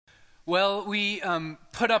Well, we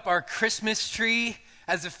put up our Christmas tree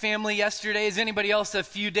as a family yesterday. Is anybody else a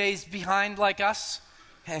few days behind like us?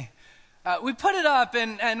 Hey. We put it up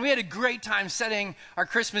and we had a great time setting our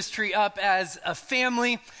Christmas tree up as a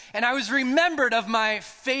family. And I was remembered of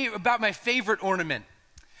about my favorite ornament.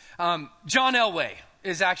 John Elway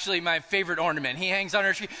is actually my favorite ornament. He hangs on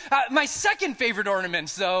our tree. My second favorite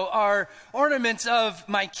ornaments, though, are ornaments of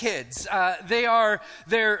my kids. They are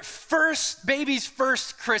their baby's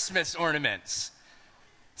first Christmas ornaments.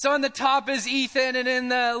 So on the top is Ethan,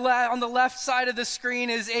 and on the left side of the screen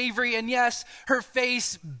is Avery. And yes, her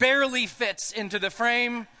face barely fits into the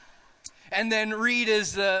frame. And then Reed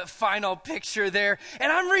is the final picture there.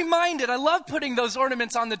 And I'm reminded, I love putting those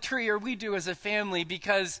ornaments on the tree, or we do as a family,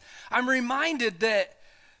 because I'm reminded that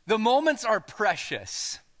the moments are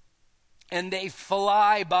precious and they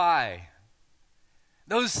fly by.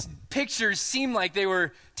 Those pictures seem like they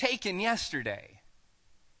were taken yesterday.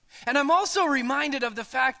 And I'm also reminded of the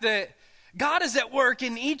fact that God is at work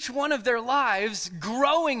in each one of their lives,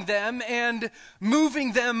 growing them and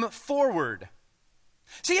moving them forward.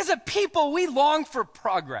 See, as a people, we long for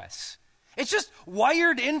progress. It's just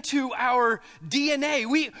wired into our DNA.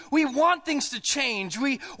 We want things to change.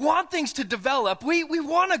 We want things to develop. We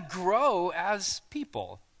want to grow as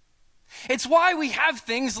people. It's why we have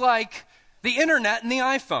things like the internet and the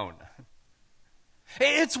iPhone.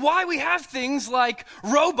 It's why we have things like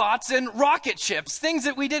robots and rocket ships, things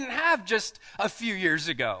that we didn't have just a few years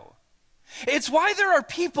ago. It's why there are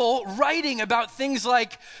people writing about things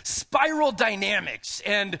like spiral dynamics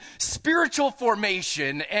and spiritual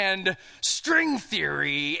formation and string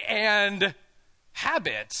theory and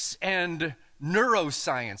habits and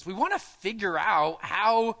neuroscience. We want to figure out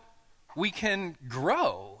how we can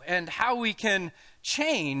grow and how we can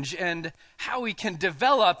change and how we can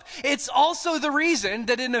develop. It's also the reason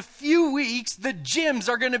that in a few weeks, the gyms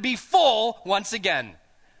are going to be full once again.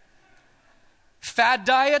 Fad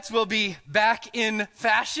diets will be back in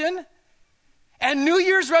fashion, and New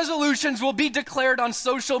Year's resolutions will be declared on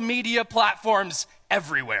social media platforms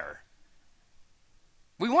everywhere.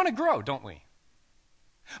 We want to grow, don't we?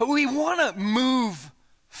 We want to move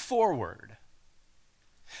forward.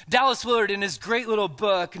 Dallas Willard, in his great little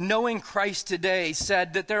book, Knowing Christ Today,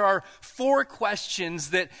 said that there are 4 questions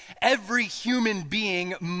that every human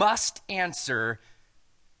being must answer,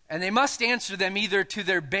 and they must answer them either to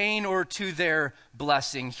their bane or to their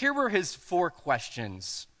blessing. Here were his 4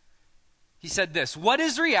 questions. He said this: what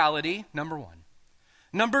is reality? Number 1.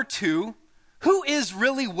 Number 2, who is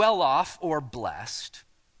really well off or blessed?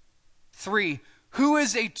 3, who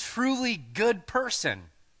is a truly good person?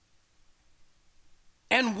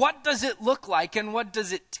 And what does it look like and what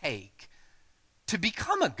does it take to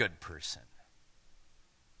become a good person?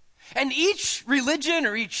 And each religion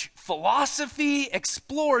or each philosophy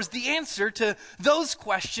explores the answer to those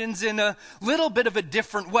questions in a little bit of a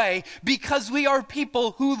different way, because we are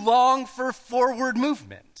people who long for forward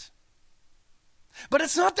movement. But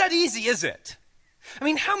it's not that easy, is it? I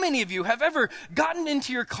mean, how many of you have ever gotten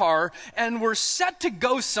into your car and were set to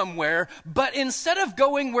go somewhere, but instead of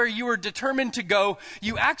going where you were determined to go,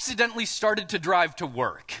 you accidentally started to drive to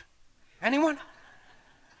work? Anyone?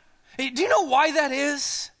 Hey, do you know why that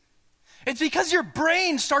is? It's because your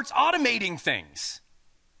brain starts automating things.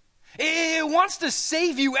 It wants to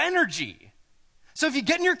save you energy. So if you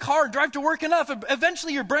get in your car and drive to work enough,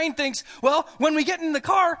 eventually your brain thinks, well, when we get in the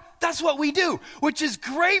car, that's what we do, which is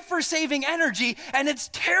great for saving energy, and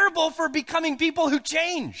it's terrible for becoming people who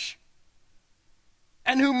change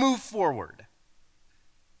and who move forward.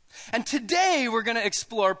 And today we're going to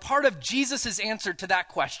explore part of Jesus' answer to that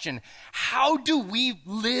question. How do we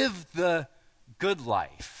live the good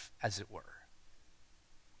life, as it were?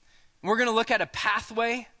 We're going to look at a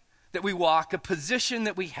pathway that we walk, a position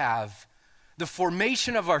that we have, the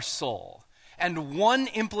formation of our soul, and one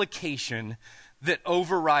implication that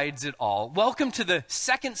overrides it all. Welcome to the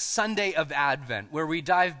second Sunday of Advent, where we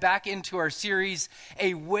dive back into our series,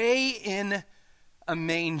 A Way in a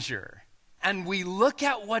Manger. And we look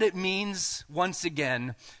at what it means, once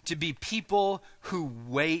again, to be people who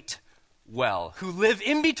wait well, who live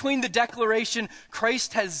in between the declaration,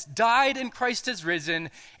 Christ has died and Christ has risen,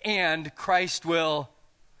 and Christ will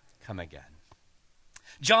come again.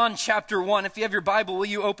 John chapter 1, if you have your Bible, will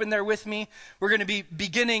you open there with me? We're going to be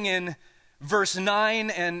beginning in verse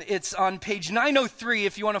 9, and it's on page 903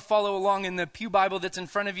 if you want to follow along in the pew Bible that's in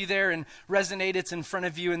front of you there, and Resonate, it's in front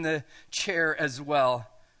of you in the chair as well.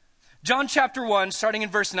 John chapter 1, starting in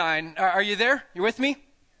verse 9. Are you there? You with me?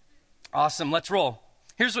 Awesome, let's roll.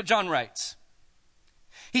 Here's what John writes.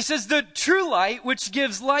 He says, the true light, which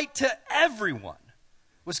gives light to everyone,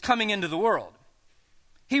 was coming into the world.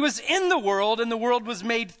 He was in the world, and the world was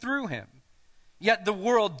made through him. Yet the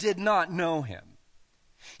world did not know him.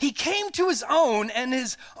 He came to his own, and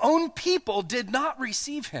his own people did not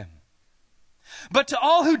receive him. But to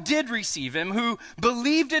all who did receive him, who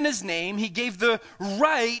believed in his name, he gave the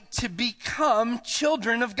right to become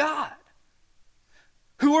children of God,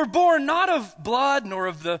 who were born not of blood, nor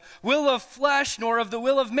of the will of flesh, nor of the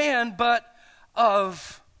will of man, but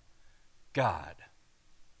of God.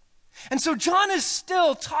 And so John is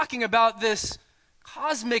still talking about this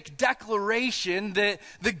cosmic declaration that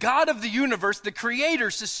the God of the universe, the creator,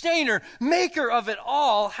 sustainer, maker of it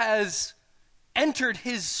all, has entered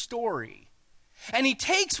his story. And he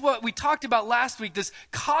takes what we talked about last week, this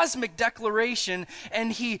cosmic declaration,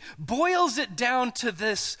 and he boils it down to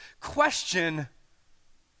this question: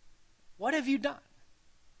 what have you done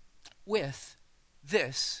with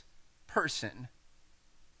this person,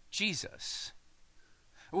 Jesus?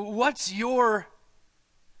 What's your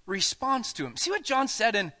response to him? See what John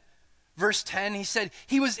said in verse 10? He said,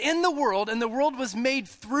 he was in the world, and the world was made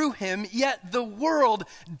through him, yet the world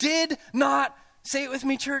did not, say it with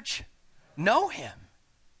me, church, know him.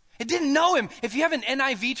 It didn't know him. If you have an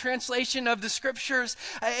NIV translation of the scriptures,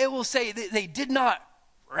 it will say that they did not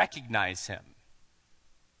recognize him.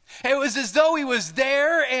 It was as though he was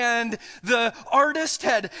there and the artist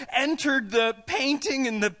had entered the painting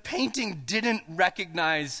and the painting didn't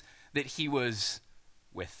recognize that he was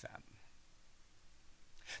with them.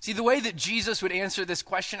 See, the way that Jesus would answer this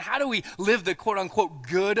question, how do we live the quote-unquote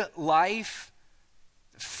good life?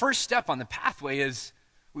 The first step on the pathway is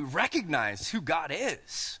we recognize who God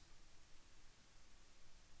is.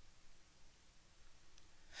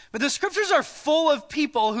 But the scriptures are full of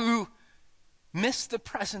people who miss the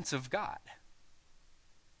presence of God.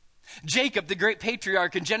 Jacob, the great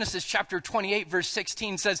patriarch, in Genesis chapter 28, verse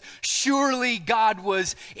 16 says, surely God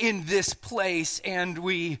was in this place and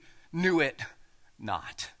we knew it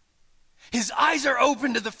not. His eyes are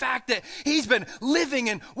open to the fact that he's been living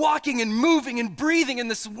and walking and moving and breathing in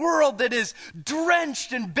this world that is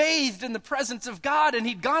drenched and bathed in the presence of God, and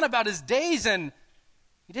he'd gone about his days and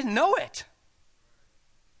he didn't know it.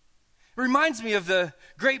 It reminds me of the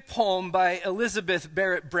great poem by Elizabeth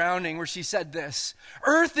Barrett Browning where she said this: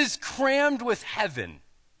 earth is crammed with heaven,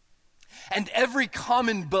 and every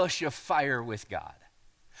common bush afire with God.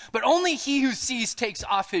 But only he who sees takes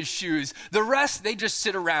off his shoes. The rest, they just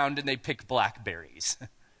sit around and they pick blackberries.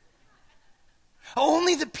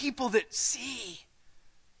 Only the people that see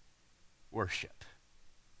worship.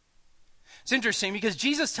 It's interesting because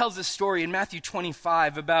Jesus tells this story in Matthew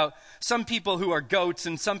 25 about some people who are goats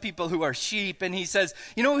and some people who are sheep. And he says,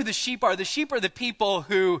 you know who the sheep are? The sheep are the people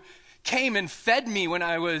who came and fed me when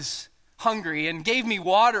I was hungry and gave me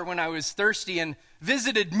water when I was thirsty and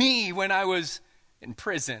visited me when I was in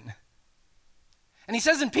prison. And he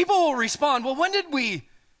says, and people will respond, well, when did we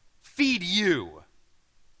feed you?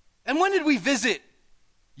 And when did we visit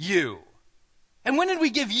you? And when did we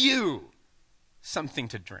give you something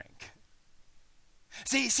to drink?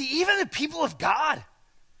 See, even the people of God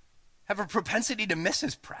have a propensity to miss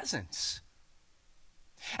his presence.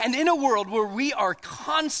 And in a world where we are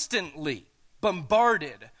constantly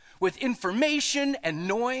bombarded with information and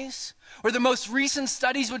noise, where the most recent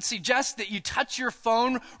studies would suggest that you touch your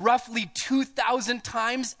phone roughly 2,000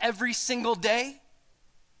 times every single day,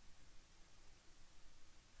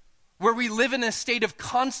 where we live in a state of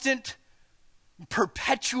constant,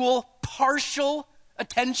 perpetual, partial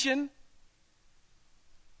attention,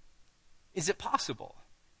 is it possible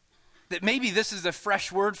that maybe this is a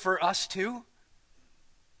fresh word for us too?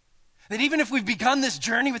 That even if we've begun this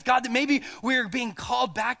journey with God, that maybe we're being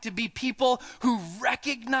called back to be people who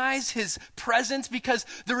recognize his presence, because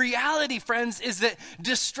the reality, friends, is that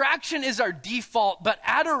distraction is our default, but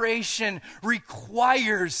adoration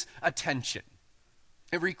requires attention.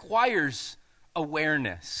 It requires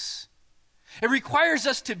awareness. It requires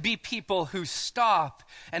us to be people who stop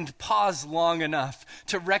and pause long enough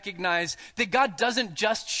to recognize that God doesn't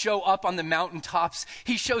just show up on the mountaintops.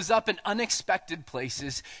 He shows up in unexpected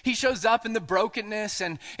places. He shows up in the brokenness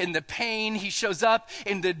and in the pain. He shows up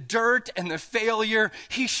in the dirt and the failure.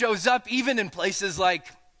 He shows up even in places like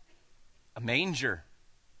a manger.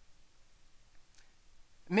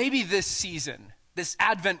 Maybe this season, this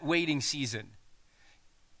Advent waiting season,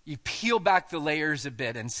 you peel back the layers a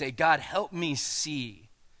bit and say, God, help me see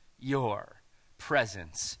your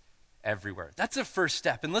presence everywhere. That's a first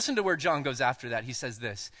step. And listen to where John goes after that. He says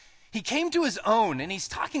this: he came to his own, and he's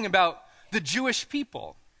talking about the Jewish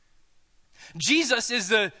people. Jesus is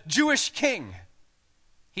the Jewish king.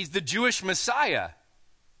 He's the Jewish Messiah.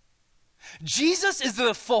 Jesus is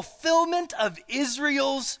the fulfillment of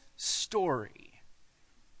Israel's story.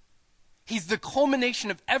 He's the culmination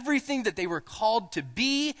of everything that they were called to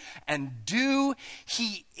be and do.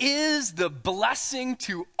 He is the blessing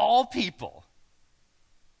to all people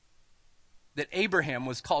that Abraham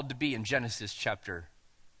was called to be in Genesis chapter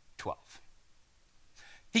 12.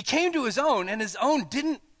 He came to his own, and his own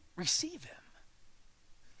didn't receive him.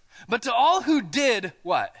 But to all who did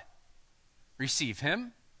what? Receive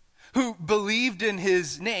him, who believed in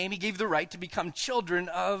his name, he gave the right to become children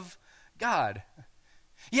of God.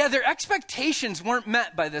 Yeah, their expectations weren't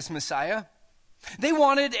met by this Messiah. They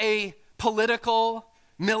wanted a political,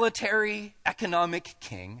 military, economic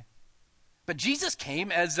king. But Jesus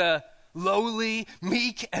came as a lowly,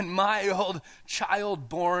 meek, and mild child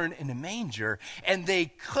born in a manger, and they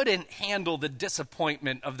couldn't handle the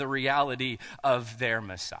disappointment of the reality of their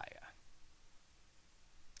Messiah.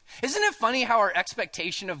 Isn't it funny how our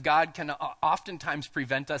expectation of God can oftentimes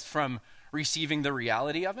prevent us from receiving the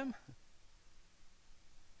reality of him?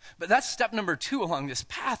 But that's step number 2 along this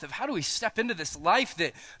path of how do we step into this life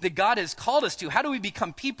that God has called us to? How do we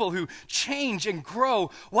become people who change and grow?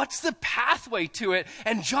 What's the pathway to it?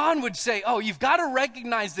 And John would say, oh, you've got to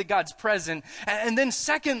recognize that God's present. And then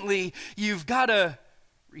secondly, you've got to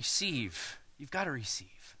receive. You've got to receive.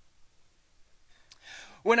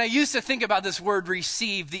 When I used to think about this word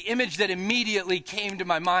receive, the image that immediately came to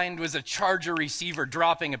my mind was a Charger receiver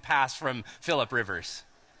dropping a pass from Phillip Rivers.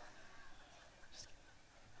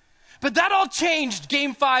 But that all changed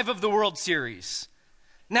Game 5 of the World Series.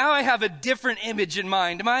 Now I have a different image in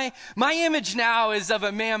mind. My image now is of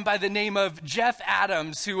a man by the name of Jeff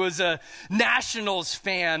Adams, who was a Nationals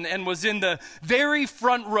fan and was in the very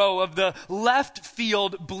front row of the left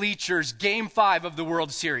field bleachers, Game 5 of the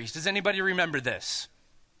World Series. Does anybody remember this?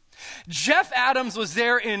 Jeff Adams was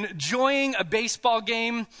there enjoying a baseball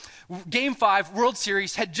game. Game 5, World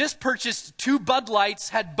Series, had just purchased 2 Bud Lights,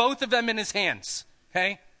 had both of them in his hands,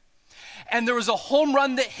 okay? And there was a home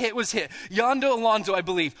run that was hit. Yonder Alonso, I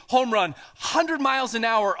believe, home run, 100 miles an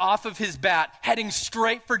hour off of his bat, heading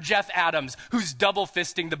straight for Jeff Adams, who's double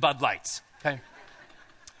fisting the Bud Lights, okay?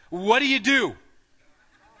 What do?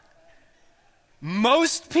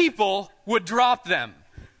 Most people would drop them.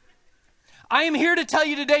 I am here to tell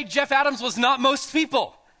you today, Jeff Adams was not most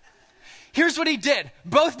people. Here's what he did.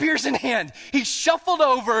 Both beers in hand. He shuffled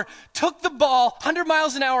over, took the ball 100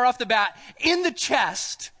 miles an hour off the bat in the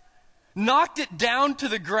chest, knocked it down to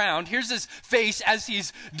the ground. Here's his face as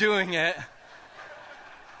he's doing it.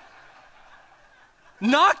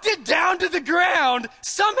 Knocked it down to the ground,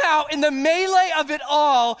 somehow in the melee of it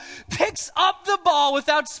all, picks up the ball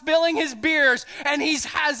without spilling his beers, and he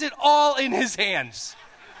has it all in his hands.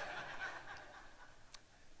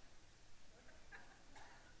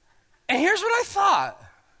 And here's what I thought.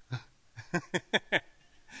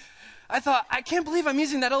 I can't believe I'm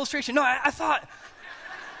using that illustration. I thought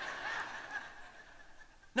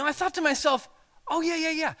to myself, oh,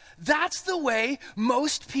 yeah. That's the way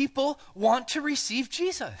most people want to receive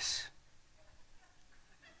Jesus.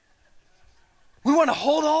 We want to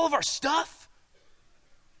hold all of our stuff.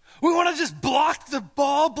 We want to just block the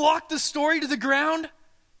ball, block the story to the ground.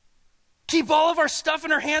 Keep all of our stuff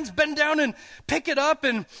in our hands, bend down and pick it up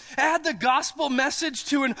and add the gospel message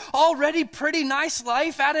to an already pretty nice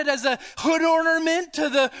life, add it as a hood ornament to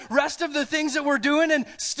the rest of the things that we're doing, and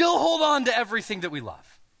still hold on to everything that we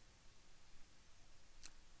love.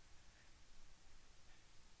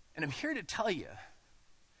 And I'm here to tell you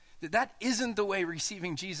that isn't the way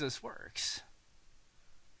receiving Jesus works.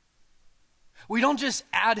 We don't just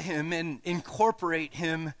add him and incorporate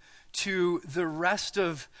him to the rest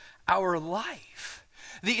of our life.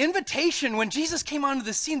 The invitation when Jesus came onto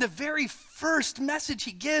the scene, the very first message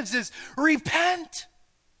he gives is repent.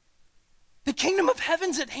 The kingdom of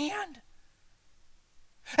heaven's at hand.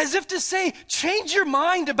 As if to say, change your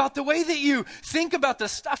mind about the way that you think about the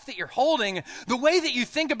stuff that you're holding, the way that you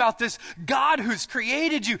think about this God who's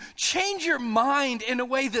created you. Change your mind in a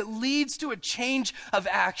way that leads to a change of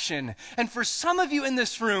action. And for some of you in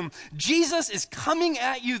this room, Jesus is coming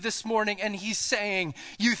at you this morning and he's saying,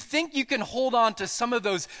 you think you can hold on to some of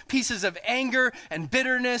those pieces of anger and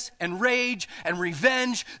bitterness and rage and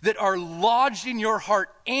revenge that are lodged in your heart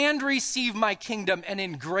and receive my kingdom. And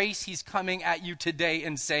in grace, he's coming at you today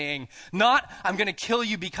and saying, not, I'm going to kill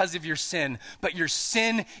you because of your sin, but your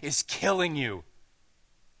sin is killing you.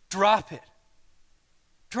 Drop it.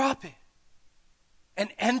 Drop it. And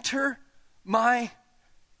enter my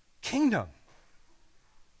kingdom.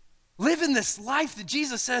 Live in this life that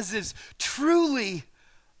Jesus says is truly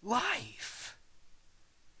life.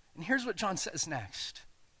 And here's what John says next.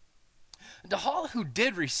 To all who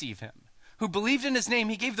did receive him, who believed in his name,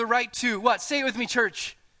 he gave the right to, what? Say it with me,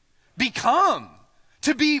 church. Become.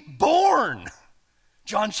 to be born.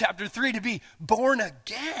 John chapter 3, to be born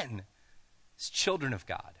again as children of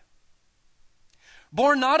God.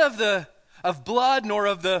 Born not of blood, nor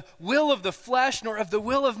of the will of the flesh, nor of the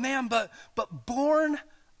will of man, but born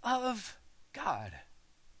of God.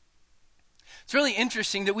 It's really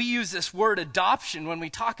interesting that we use this word adoption when we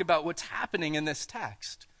talk about what's happening in this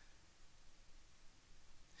text.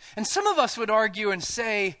 And some of us would argue and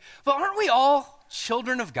say, well, aren't we all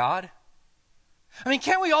children of God? I mean,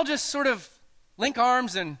 can't we all just sort of link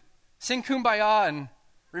arms and sing Kumbaya and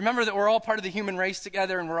remember that we're all part of the human race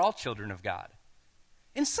together and we're all children of God?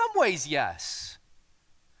 In some ways, yes.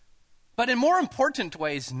 But in more important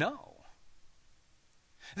ways, no.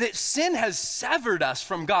 That sin has severed us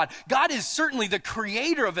from God. God is certainly the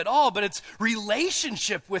creator of it all, but it's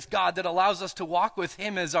relationship with God that allows us to walk with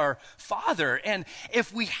him as our Father. And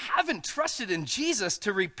if we haven't trusted in Jesus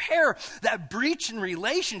to repair that breach in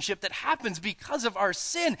relationship that happens because of our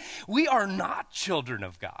sin, we are not children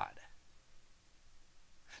of God.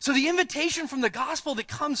 So the invitation from the gospel that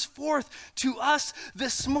comes forth to us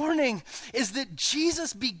this morning is that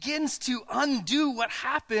Jesus begins to undo what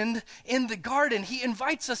happened in the garden. He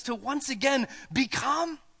invites us to once again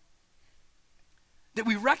become, that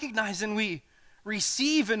we recognize and we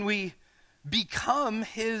receive and we become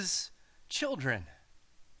his children.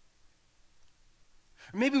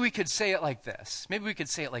 Or maybe we could say it like this.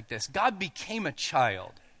 God became a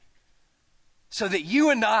child so that you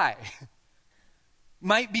and I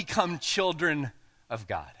might become children of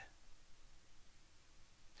God.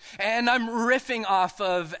 And I'm riffing off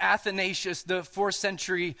of Athanasius, the 4th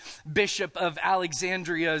century bishop of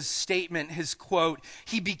Alexandria's statement, his quote,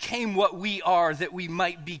 "He became what we are that we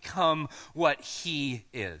might become what he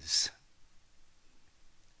is."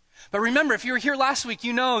 But remember, if you were here last week,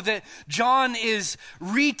 you know that John is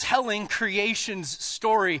retelling creation's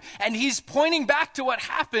story. And he's pointing back to what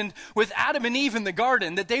happened with Adam and Eve in the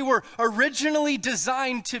garden, that they were originally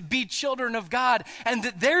designed to be children of God, and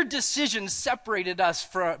that their decisions separated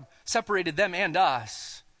them and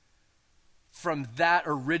us from that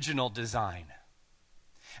original design.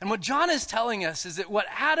 And what John is telling us is that what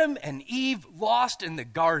Adam and Eve lost in the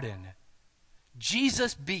garden,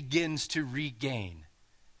 Jesus begins to regain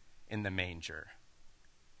in the manger.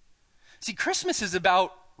 See, Christmas is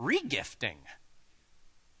about regifting.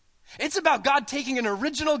 It's about God taking an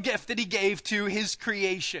original gift that he gave to his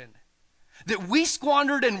creation, that we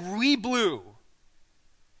squandered and we blew,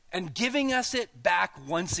 and giving us it back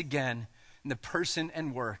once again in the person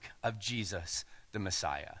and work of Jesus, the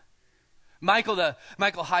Messiah. Michael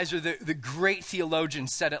Heiser, the great theologian,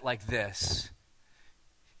 said it like this.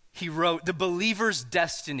 He wrote, "The believer's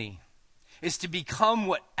destiny is to become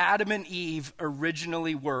what Adam and Eve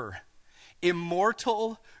originally were,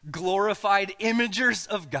 immortal, glorified imagers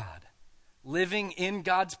of God, living in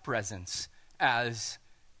God's presence as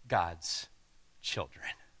God's children."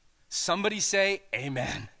 Somebody say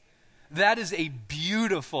amen. That is a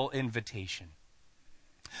beautiful invitation.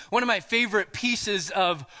 One of my favorite pieces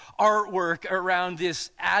of artwork around this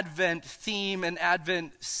Advent theme and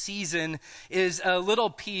Advent season is a little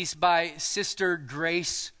piece by Sister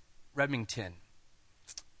Grace Remington.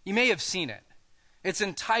 You may have seen it. It's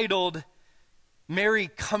entitled, "Mary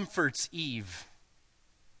Comforts Eve."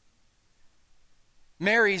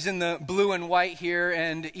 Mary's in the blue and white here,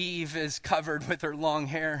 and Eve is covered with her long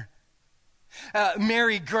hair.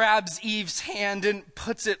 Mary grabs Eve's hand and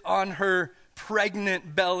puts it on her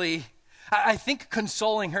pregnant belly, I think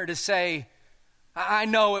consoling her to say, "I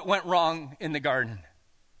know it went wrong in the garden,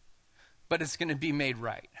 but it's going to be made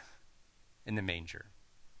right in the manger."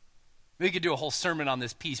 We could do a whole sermon on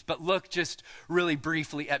this piece, but look just really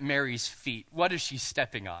briefly at Mary's feet. What is she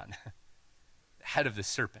stepping on? The head of the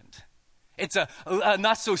serpent. It's a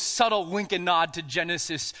not so subtle wink and nod to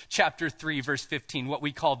Genesis chapter 3, verse 15, what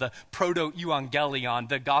we call the proto-evangelion,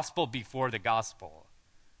 the gospel before the gospel.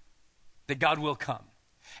 That God will come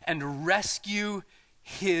and rescue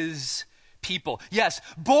his people. Yes,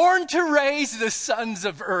 born to raise the sons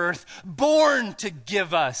of earth, born to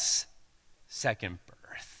give us second birth.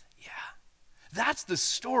 That's the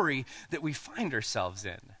story that we find ourselves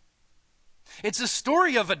in. It's a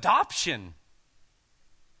story of adoption.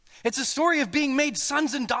 It's a story of being made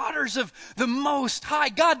sons and daughters of the Most High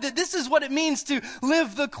God, that this is what it means to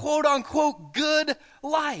live the quote-unquote good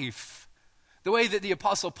life. The way that the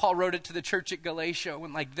Apostle Paul wrote it to the church at Galatia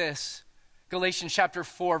went like this. Galatians chapter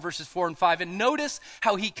 4, verses 4 and 5. And notice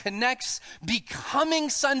how he connects becoming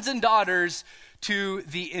sons and daughters to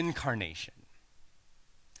the incarnation.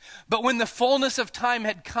 But when the fullness of time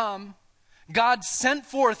had come, God sent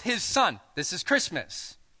forth his Son. This is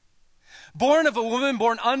Christmas. born of a woman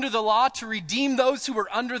born under the law to redeem those who were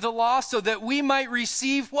under the law so that we might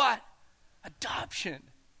receive what? Adoption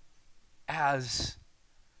as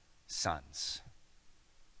sons.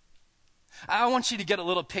 I want you to get a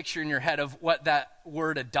little picture in your head of what that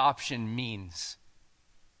word adoption means.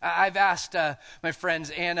 I've asked my friends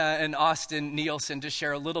Anna and Austin Nielsen to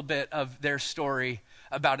share a little bit of their story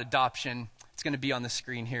about adoption. It's going to be on the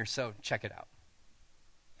screen here, so check it out.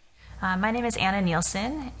 My name is Anna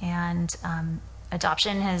Nielsen, and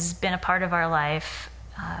adoption has been a part of our life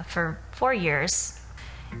for 4 years.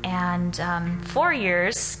 And 4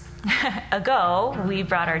 years ago, we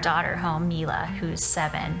brought our daughter home, Mila, who's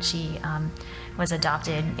 7. She was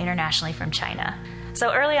adopted internationally from China.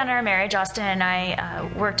 So early on in our marriage, Austin and I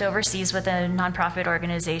worked overseas with a nonprofit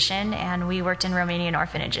organization, and we worked in Romanian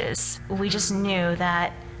orphanages. We just knew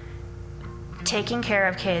that taking care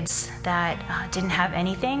of kids that didn't have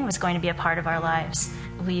anything was going to be a part of our lives.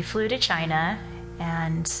 We flew to China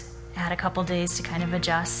and had a couple days to kind of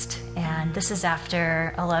adjust, and this is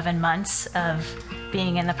after 11 months of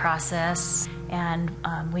being in the process. And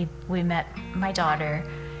we met my daughter,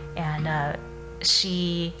 and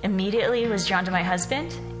she immediately was drawn to my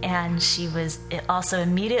husband, and she was also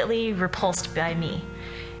immediately repulsed by me.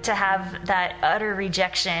 To have that utter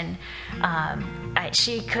rejection,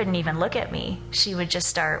 she couldn't even look at me. She would just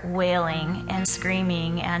start wailing and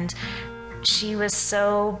screaming, and she was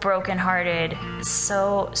so brokenhearted,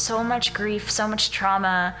 so much grief, so much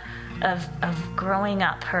trauma of growing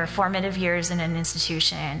up her formative years in an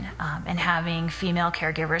institution, and having female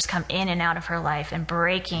caregivers come in and out of her life and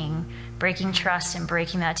breaking trust and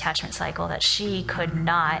breaking that attachment cycle, that she could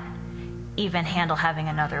not even handle having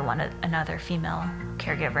another female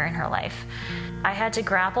caregiver in her life. I had to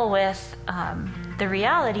grapple with the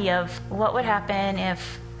reality of what would happen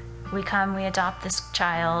if we adopt this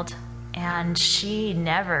child and she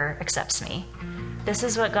never accepts me. This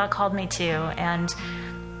is what God called me to, and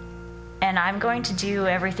I'm going to do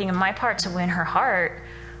everything in my part to win her heart.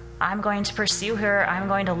 I'm going to pursue her. I'm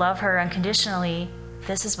going to love her unconditionally.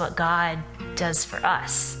 This is what God does for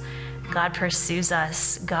us. God pursues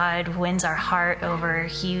us. God wins our heart over.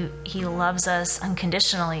 He loves us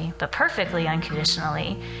unconditionally, but perfectly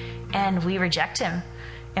unconditionally. And we reject him,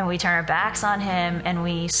 and we turn our backs on him, and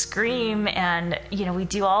we scream, and we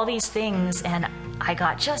do all these things. And I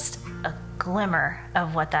got just a glimmer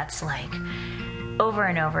of what that's like. Over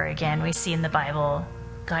and over again, we see in the Bible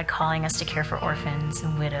God calling us to care for orphans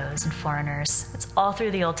and widows and foreigners. It's all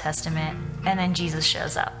through the Old Testament. And then Jesus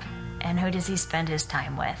shows up. And who does he spend his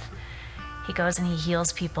time with? He goes and he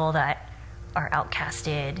heals people that are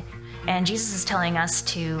outcasted. And Jesus is telling us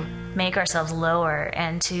to make ourselves lower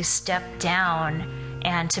and to step down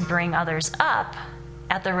and to bring others up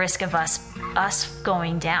at the risk of us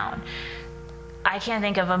going down. I can't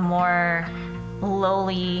think of a more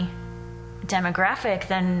lowly demographic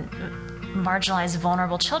than marginalized,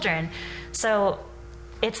 vulnerable children. So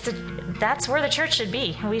that's where the church should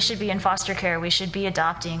be. We should be in foster care. We should be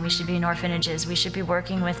adopting. We should be in orphanages. We should be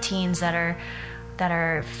working with teens that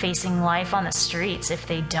are facing life on the streets if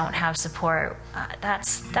they don't have support.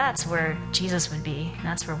 That's where Jesus would be. And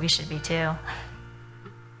that's where we should be too.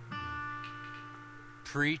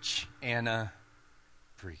 Preach, Anna,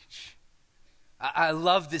 preach. I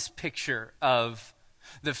love this picture of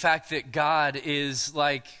the fact that God is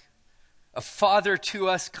like a father to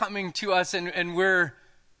us, coming to us, and we're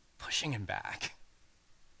pushing him back.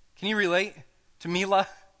 Can you relate to Mila?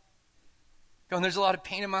 Going, there's a lot of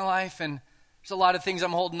pain in my life, and there's a lot of things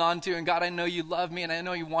I'm holding on to, and God, I know you love me, and I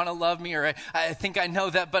know you want to love me, or I think I know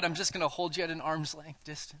that, but I'm just going to hold you at an arm's length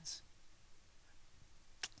distance.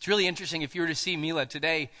 It's really interesting. If you were to see Mila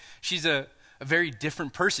today, she's a very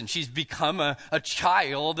different person. She's become a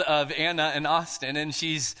child of Anna and Austin, and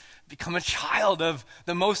she's become a child of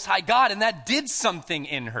the Most High God, and that did something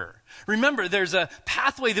in her. Remember, there's a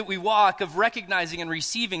pathway that we walk of recognizing and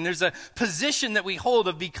receiving. There's a position that we hold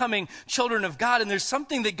of becoming children of God, and there's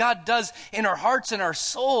something that God does in our hearts and our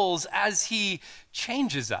souls as he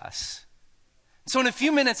changes us. So in a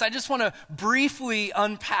few minutes, I just want to briefly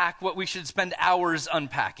unpack what we should spend hours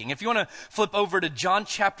unpacking. If you want to flip over to John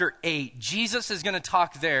chapter 8, Jesus is going to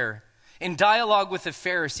talk there in dialogue with the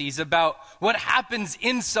Pharisees about what happens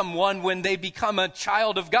in someone when they become a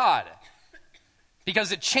child of God,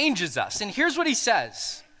 because it changes us. And here's what he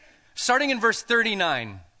says, starting in verse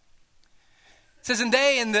 39. It says, and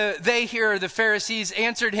they here, the Pharisees,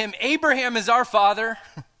 answered him, Abraham is our father.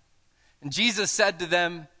 And Jesus said to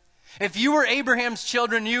them, if you were Abraham's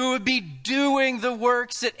children, you would be doing the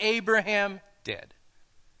works that Abraham did.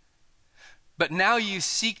 But now you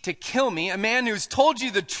seek to kill me, a man who's told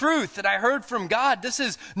you the truth that I heard from God. This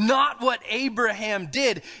is not what Abraham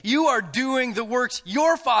did. You are doing the works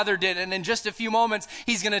your father did. And in just a few moments,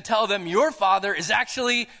 he's going to tell them your father is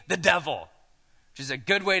actually the devil, which is a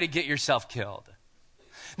good way to get yourself killed.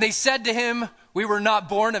 They said to him, we were not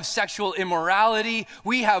born of sexual immorality.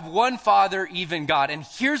 We have one Father, even God. And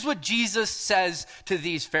here's what Jesus says to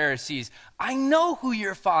these Pharisees. I know who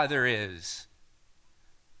your father is.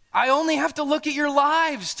 I only have to look at your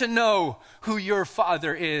lives to know who your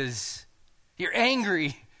father is. You're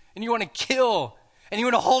angry and you want to kill and you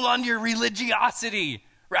want to hold on to your religiosity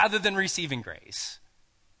rather than receiving grace.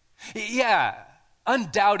 Yeah,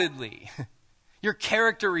 undoubtedly, your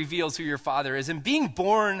character reveals who your father is. And being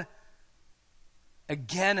born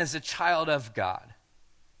again as a child of God,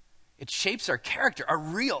 it shapes our character, our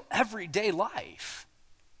real everyday life.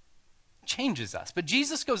 It changes us. But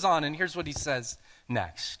Jesus goes on, and here's what he says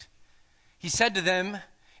next. He said to them,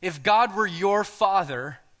 if God were your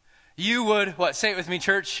father, you would, what? Say it with me,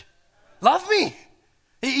 church. Love me.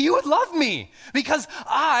 You would love me because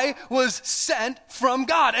I was sent from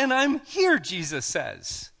God and I'm here, Jesus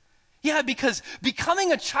says. Yeah, because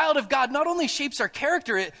becoming a child of God not only shapes our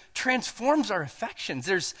character, it transforms our affections.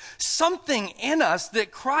 There's something in us that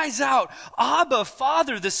cries out, Abba,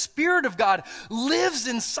 Father. The Spirit of God lives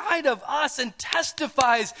inside of us and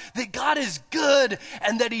testifies that God is good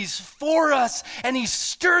and that he's for us and he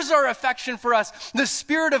stirs our affection for us. The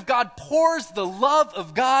Spirit of God pours the love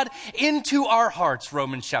of God into our hearts,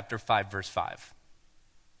 Romans chapter 5, verse 5.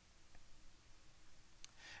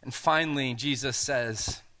 And finally, Jesus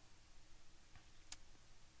says,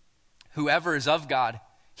 whoever is of God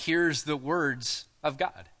hears the words of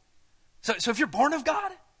God. So if you're born of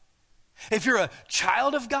God, if you're a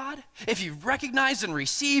child of God, if you've recognized and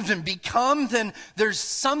received and become, then there's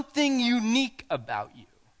something unique about you.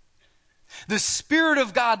 The Spirit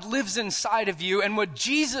of God lives inside of you, and what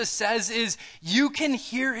Jesus says is you can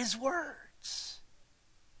hear his words.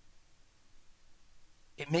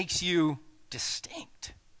 It makes you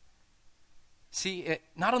distinct. See, it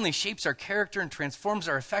not only shapes our character and transforms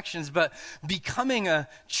our affections, but becoming a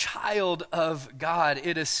child of God,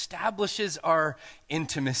 it establishes our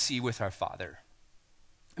intimacy with our Father.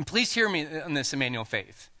 And please hear me on this, Emmanuel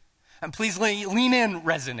Faith. And please lean in,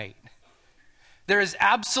 resonate. There is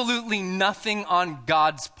absolutely nothing on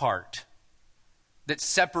God's part that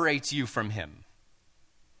separates you from him.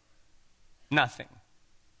 Nothing.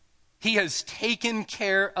 He has taken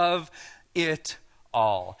care of it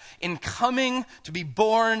all. In coming to be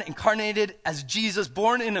born, incarnated as Jesus,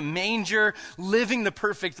 born in a manger, living the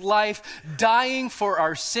perfect life, dying for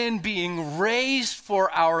our sin, being raised for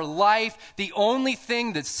our life, the only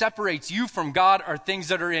thing that separates you from God are things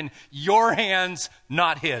that are in your hands,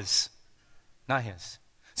 not his. Not his.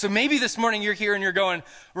 So maybe this morning you're here and you're going,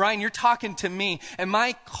 Ryan, you're talking to me, and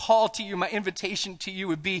my call to you, my invitation to you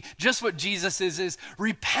would be just what Jesus is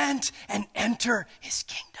repent and enter his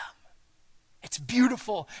kingdom. It's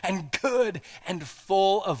beautiful and good and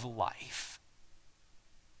full of life.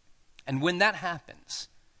 And when that happens,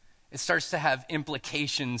 it starts to have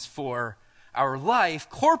implications for our life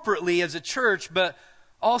corporately as a church, but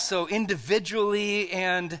also individually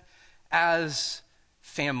and as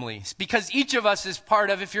families. Because each of us is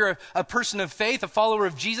part of, if you're a person of faith, a follower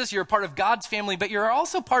of Jesus, you're a part of God's family, but you're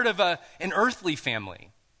also part of an earthly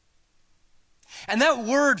family. And that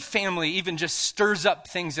word family even just stirs up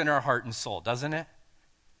things in our heart and soul, doesn't it?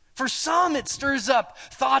 For some, it stirs up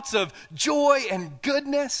thoughts of joy and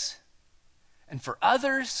goodness. And for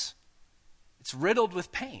others, it's riddled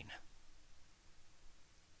with pain.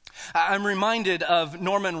 I'm reminded of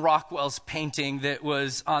Norman Rockwell's painting that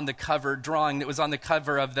was on the cover, drawing that was on the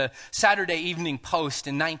cover of the Saturday Evening Post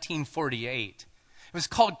in 1948. It was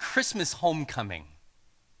called Christmas Homecoming.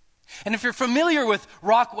 And if you're familiar with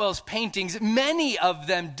Rockwell's paintings, many of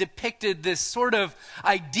them depicted this sort of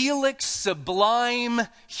idyllic, sublime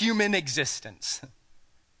human existence.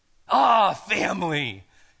 Family.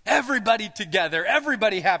 Everybody together,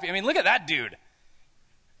 everybody happy. I mean, look at that dude.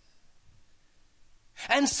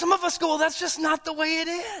 And some of us go, well, that's just not the way it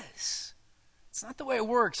is. It's not the way it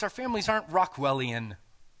works. Our families aren't Rockwellian.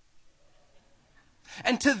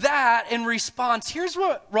 And to that, in response, here's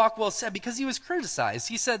what Rockwell said, because he was criticized.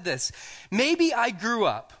 He said this, maybe I grew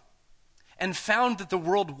up and found that the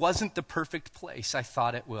world wasn't the perfect place I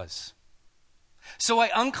thought it was. So I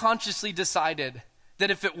unconsciously decided that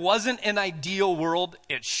if it wasn't an ideal world,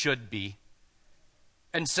 it should be.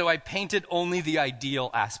 And so I painted only the ideal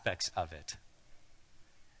aspects of it.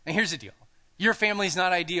 And here's the deal. Your family's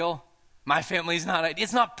not ideal. My family's not ideal.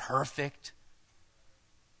 It's not perfect.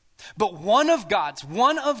 But one of God's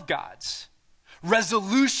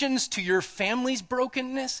resolutions to your family's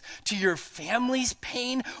brokenness, to your family's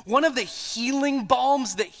pain. One of the healing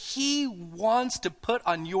balms that he wants to put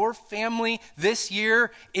on your family this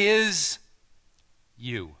year is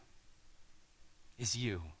you. Is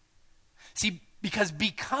you. See, because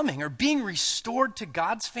becoming or being restored to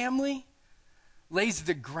God's family lays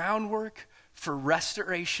the groundwork for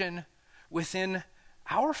restoration within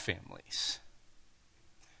our families.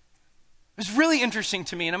 It was really interesting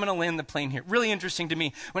to me, and I'm going to land the plane here, really interesting to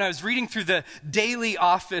me when I was reading through the daily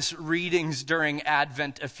office readings during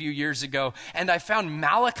Advent a few years ago, and I found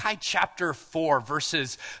Malachi chapter 4,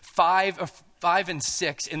 verses 5 and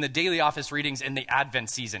 6 in the daily office readings in the Advent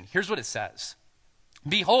season. Here's what it says.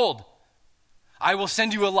 Behold, I will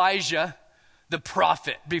send you Elijah, the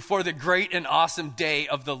prophet, before the great and awesome day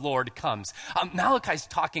of the Lord comes. Malachi's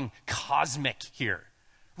talking cosmic here.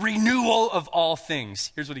 Renewal of all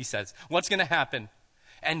things. Here's what he says. What's going to happen?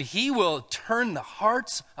 And he will turn the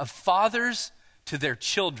hearts of fathers to their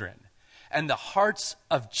children, and the hearts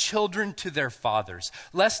of children to their fathers,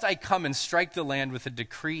 lest I come and strike the land with a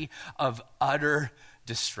decree of utter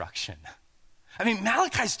destruction. I mean,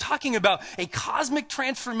 Malachi's talking about a cosmic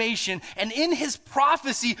transformation, and in his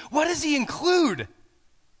prophecy, what does he include?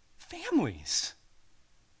 Families.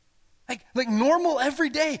 Like normal,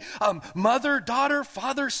 everyday, mother, daughter,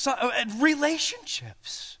 father, son,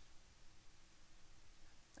 relationships.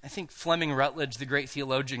 I think Fleming Rutledge, the great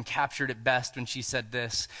theologian, captured it best when she said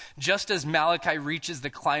this: just as Malachi reaches the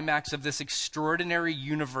climax of this extraordinary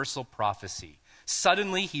universal prophecy,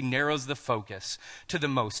 suddenly he narrows the focus to the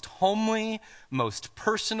most homely, most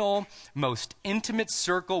personal, most intimate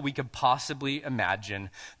circle we could possibly imagine.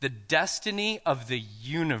 The destiny of the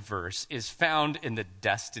universe is found in the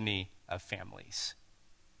destiny of families.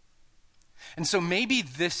 And so maybe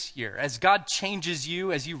this year, as God changes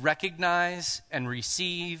you, as you recognize and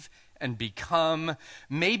receive and become,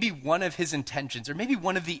 maybe one of his intentions, or maybe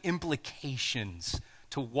one of the implications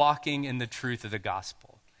to walking in the truth of the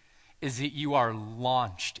gospel, is that you are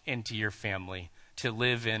launched into your family to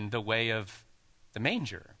live in the way of the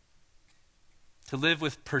manger, to live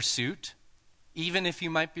with pursuit, even if you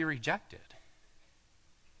might be rejected,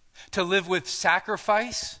 to live with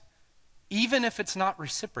sacrifice, even if it's not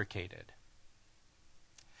reciprocated,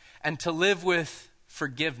 and to live with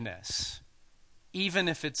forgiveness, even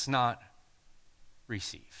if it's not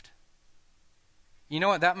received. You know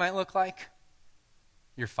what that might look like?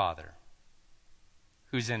 Your Father,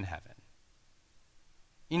 who's in heaven.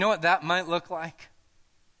 You know what that might look like?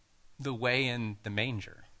 The way in the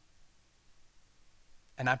manger.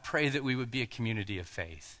 And I pray that we would be a community of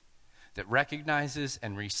faith that recognizes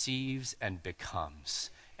and receives and becomes,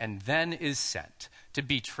 and then is sent to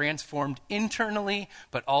be transformed internally,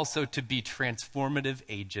 but also to be transformative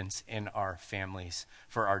agents in our families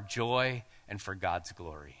for our joy and for God's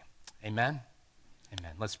glory. Amen?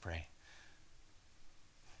 Amen. Let's pray.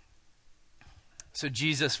 So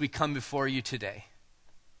Jesus, we come before you today.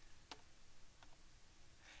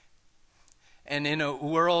 And in a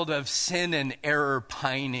world of sin and error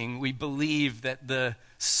pining, we believe that the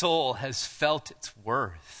soul has felt its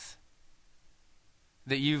worth,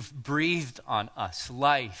 that you've breathed on us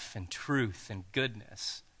life and truth and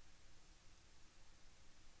goodness.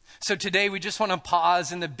 So today we just want to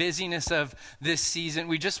pause in the busyness of this season.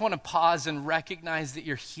 We just want to pause and recognize that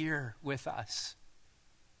you're here with us.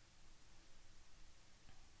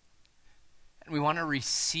 And we want to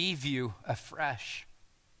receive you afresh.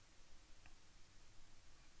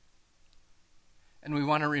 And we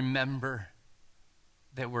want to remember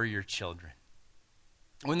that we're your children.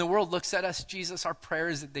 When the world looks at us, Jesus, our prayer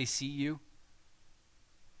is that they see you.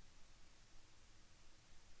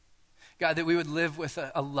 God, that we would live with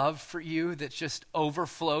a love for you that just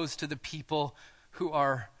overflows to the people who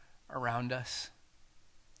are around us.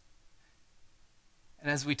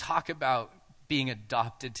 And as we talk about being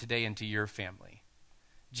adopted today into your family,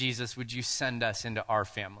 Jesus, would you send us into our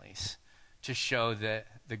families to show that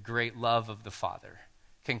the great love of the Father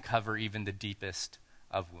can cover even the deepest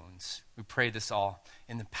of wounds. We pray this all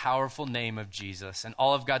in the powerful name of Jesus. And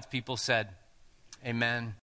all of God's people said, amen.